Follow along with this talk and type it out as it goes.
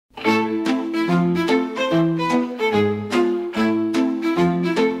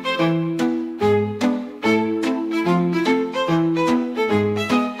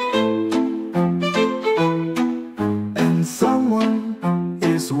And someone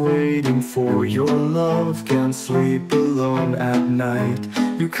is waiting for your love, can't sleep alone at night.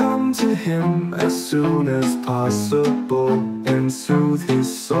 You come to him as soon as possible and soothe his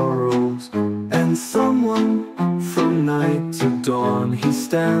sorrows. And someone from night to dawn, he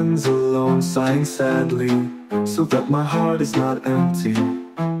stands alone, sighing sadly, so that my heart is not empty.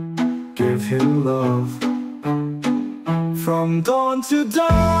 Give him love. From dawn to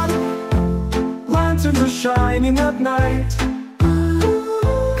dawn, lanterns are shining at night.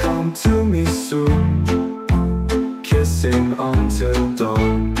 Come to me soon, kissing until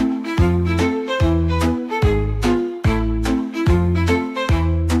dawn.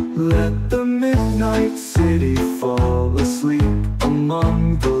 Let the midnight city fall asleep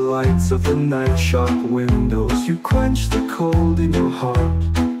among the lights of the night shop windows. You quench the cold in your heart.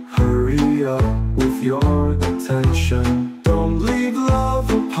 Hurry up with your attention. Don't leave love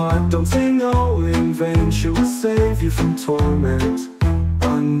apart, don't say no in vain. She will save you from torment,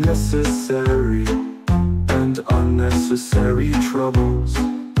 unnecessary and unnecessary troubles.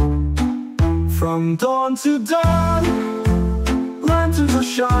 From dawn to dawn, lanterns are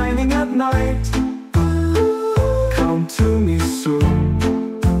shining at night. Come to me soon,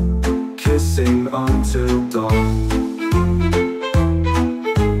 kissing until dawn.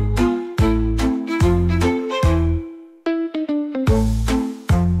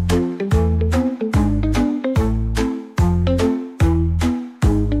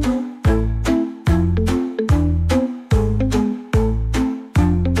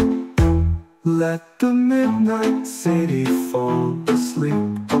 Let the midnight city fall asleep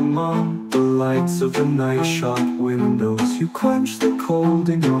among the lights of the night shop windows. You quench the cold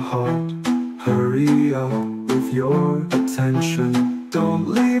in your heart. Hurry up with your attention. Don't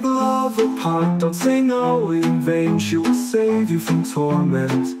leave love apart, don't say no in vain. She will save you from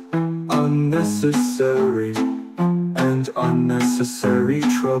torment, unnecessary and unnecessary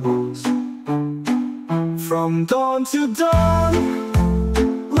troubles. From dawn to dawn,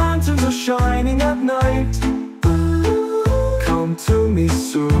 lanterns are shining at night. Come to me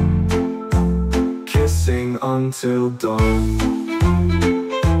soon, kissing until dawn.